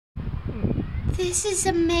This is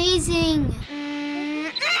amazing.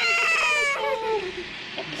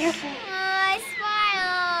 I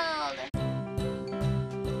smiled.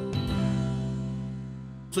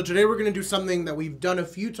 So today we're gonna do something that we've done a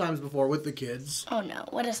few times before with the kids. Oh no,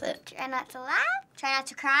 what is it? Try not to laugh, try not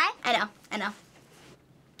to cry. I know.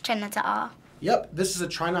 Try not to awe. Yep, this is a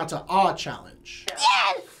try not to awe challenge.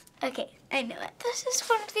 Yes! Okay, I know it. This is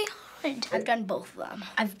going to be hard. I've done both of them.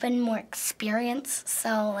 I've been more experienced,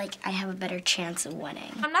 so like I have a better chance of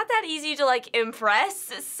winning. I'm not that easy to like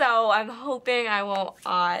impress, so I'm hoping I won't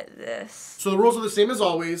awe this. So the rules are the same as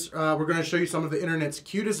always. We're gonna show you some of the internet's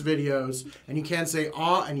cutest videos, and you can't say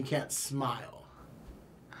aw and you can't smile.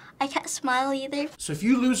 I can't smile either. So if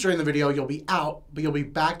you lose during the video, you'll be out, but you'll be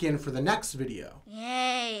back in for the next video.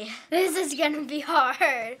 Yay. This is gonna be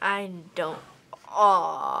hard. I don't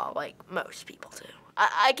awe like most people do.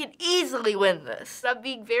 I can easily win this. I'm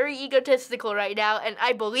being very egotistical right now, and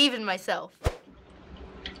I believe in myself.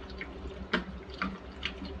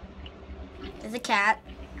 There's a cat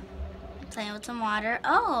playing with some water.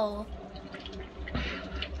 Oh.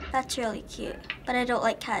 That's really cute, but I don't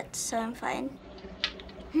like cats, so I'm fine.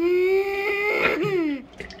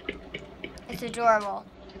 It's adorable.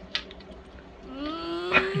 I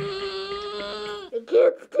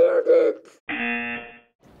can't stand it.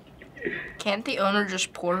 Can't the owner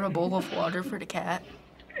just pour a bowl of water for the cat?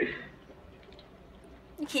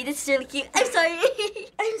 Okay, this is really cute. I'm sorry.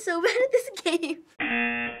 I'm so bad at this game.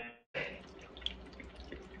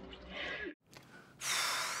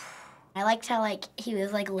 I liked how he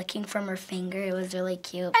was licking from her finger. It was really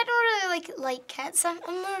cute. I don't really like cats. I'm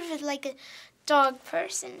more of a dog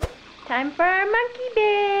person. Time for our monkey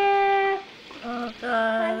bear. Oh God.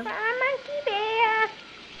 Time for our monkey bear.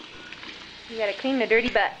 You gotta clean the dirty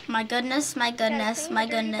butt. My goodness, my goodness, my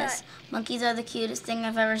goodness. Monkeys are the cutest thing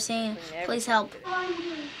I've ever seen. Please help.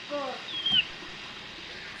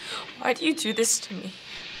 Why do you do this to me?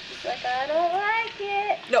 Like I don't like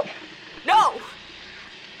it. No. No!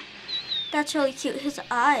 That's really cute. His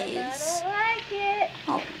eyes. I don't like it.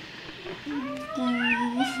 Oh.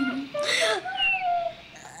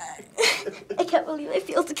 I can't believe it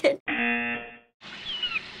feels good.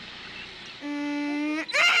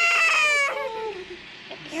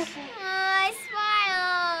 I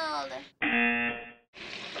smiled.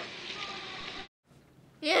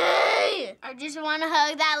 Yay! I just want to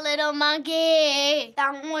hug that little monkey.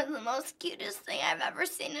 That was the most cutest thing I've ever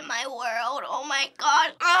seen in my world. Oh my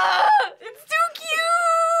God. Ah, it's too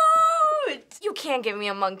cute! You can't give me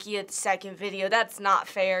a monkey at the second video. That's not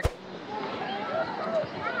fair.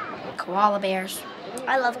 Koala bears.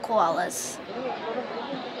 I love koalas.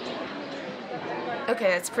 Okay,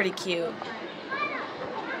 that's pretty cute.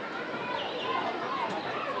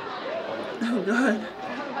 Oh God.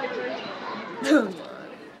 Oh.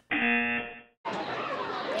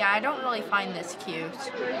 Yeah, I don't really find this cute.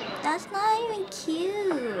 That's not even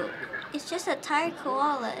cute. It's just a tired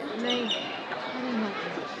koala.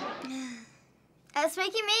 That's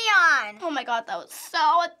making me yawn. Oh my God, that was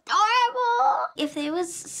so adorable. If there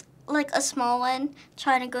was a small one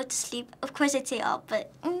trying to go to sleep, of course I'd say oh,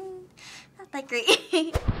 but not that great.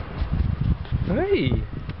 Hey.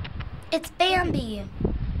 It's Bambi.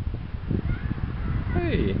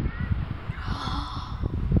 Hey.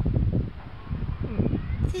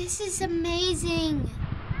 This is amazing.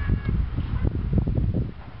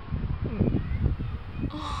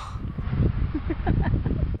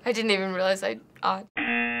 I didn't even realize I awed.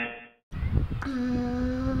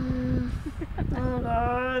 Oh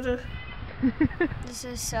God. This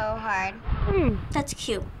is so hard. That's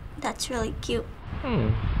cute. That's really cute.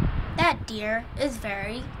 That deer is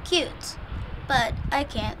very cute, but I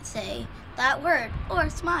can't say that word or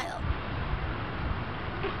smile.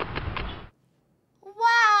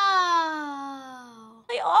 Wow!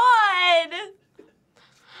 I awed!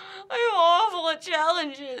 I'm awful at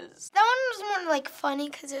challenges. That one was more funny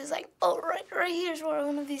because it was oh, right here's where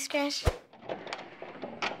one of these scratched.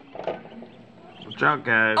 Watch out,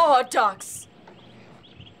 guys. Oh, ducks.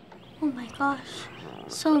 Oh my gosh.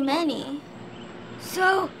 So many.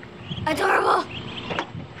 So adorable.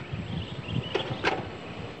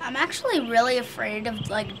 I'm actually really afraid of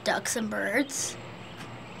ducks and birds.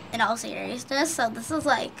 In all seriousness, so this is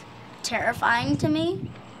terrifying to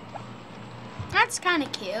me. That's kind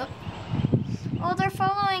of cute. Oh, they're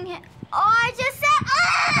following him. Oh, I just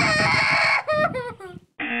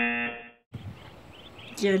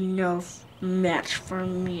said. You're no match for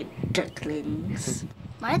me, ducklings.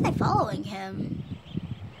 Why are they following him?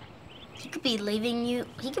 He could be leading you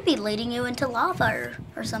into lava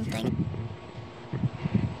or something.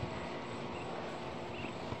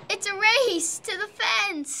 It's a race to the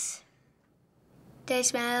fence. They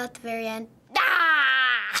smile at the very end.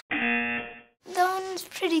 Ah! That one's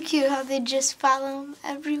pretty cute how they just follow him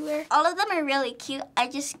everywhere. All of them are really cute. I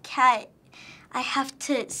just can't. I have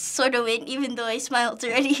to sort of win even though I smiled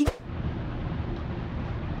already.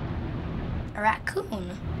 A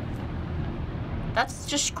raccoon. That's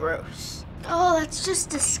just gross. Oh, that's just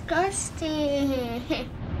disgusting. The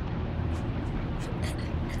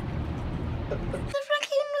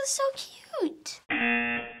raccoon was so cute.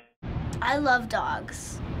 I love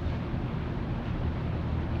dogs.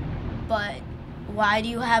 But why do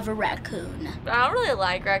you have a raccoon? I don't really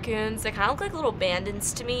like raccoons. They kind of look like little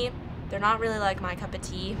bandits to me. They're not really like my cup of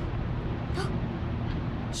tea.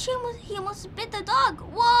 He almost bit the dog.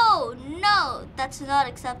 Whoa, no, that's not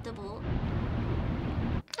acceptable.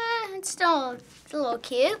 It's still a little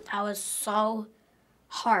cute. That was so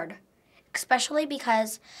hard, especially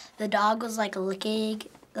because the dog was like licking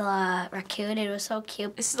the raccoon. It was so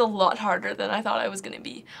cute. This is a lot harder than I thought I was gonna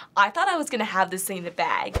be. I thought I was gonna have this thing in the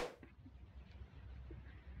bag.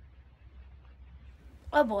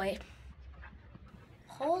 Oh boy.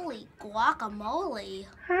 Holy guacamole.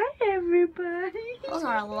 Hi, everybody. Those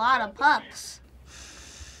are a lot of pups.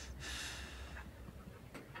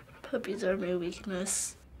 Puppies are my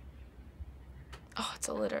weakness. Oh, it's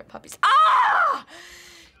a litter of puppies. Ah!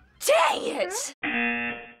 Dang it!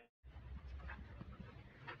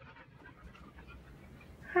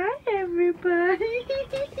 Hi, everybody.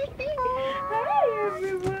 Hi,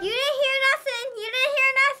 everybody. You didn't hear nothing. You didn't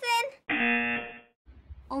hear nothing.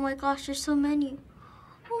 Oh my gosh, there's so many.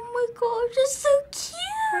 Oh my gosh, it's so cute.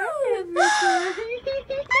 Hi, everybody.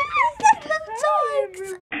 I love dogs.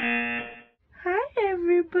 Hi,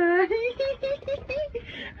 everybody.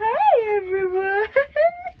 Hi, everyone.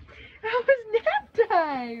 How was nap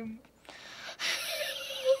time?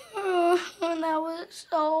 That was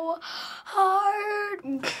so hard.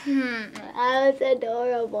 That was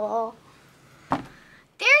adorable.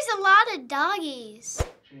 There's a lot of doggies.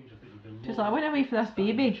 Just like, I went away for this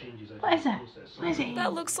baby. What is it? What is it?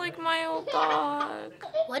 That looks like my old dog.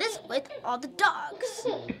 What is with all the dogs?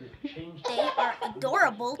 They are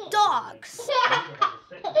adorable dogs.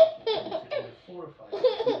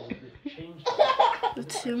 The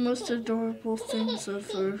two most adorable things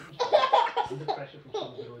ever.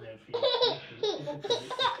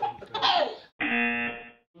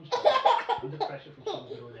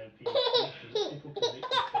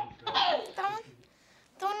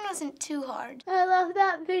 That one wasn't too hard. I love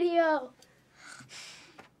that video.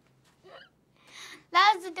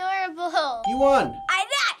 That was adorable. You won. I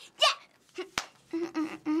did.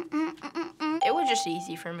 It was just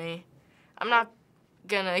easy for me. I'm not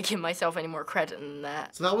gonna give myself any more credit than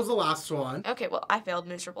that. So that was the last one. Okay, well, I failed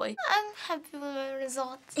miserably. I'm happy with my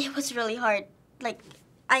results. It was really hard. Like,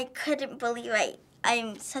 I couldn't believe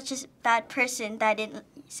I'm such a bad person that I didn't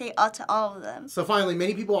say all to all of them. So finally,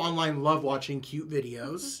 many people online love watching cute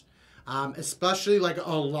videos, especially like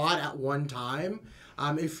a lot at one time.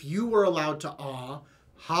 If you were allowed to awe,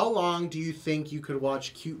 how long do you think you could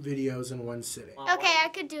watch cute videos in one sitting? Okay, I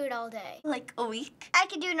could do it all day. Like a week. I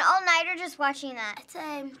could do an all-nighter just watching that. I'd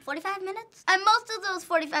say 45 minutes. And most of those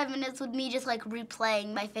 45 minutes would me just like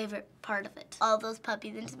replaying my favorite part of it. All those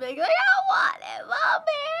puppies and just being like, I want it,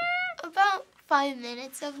 Mommy. About 5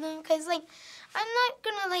 minutes of them, because like, I'm not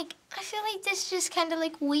gonna like, I feel like that's just kind of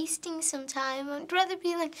like wasting some time. I'd rather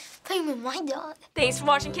be like playing with my dog. Thanks for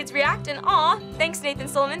watching Kids React, and thanks Nathan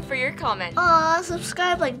Solomon for your comment. Aw,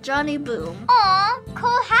 subscribe like Johnny Boom. Aw,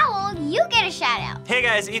 Cole Howell, you get a shout out. Hey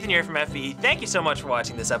guys, Ethan here from FBE. Thank you so much for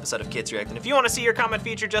watching this episode of Kids React. And if you want to see your comment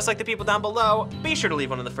featured just like the people down below, be sure to leave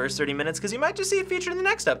one in the first 30 minutes because you might just see it featured in the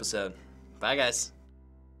next episode. Bye guys.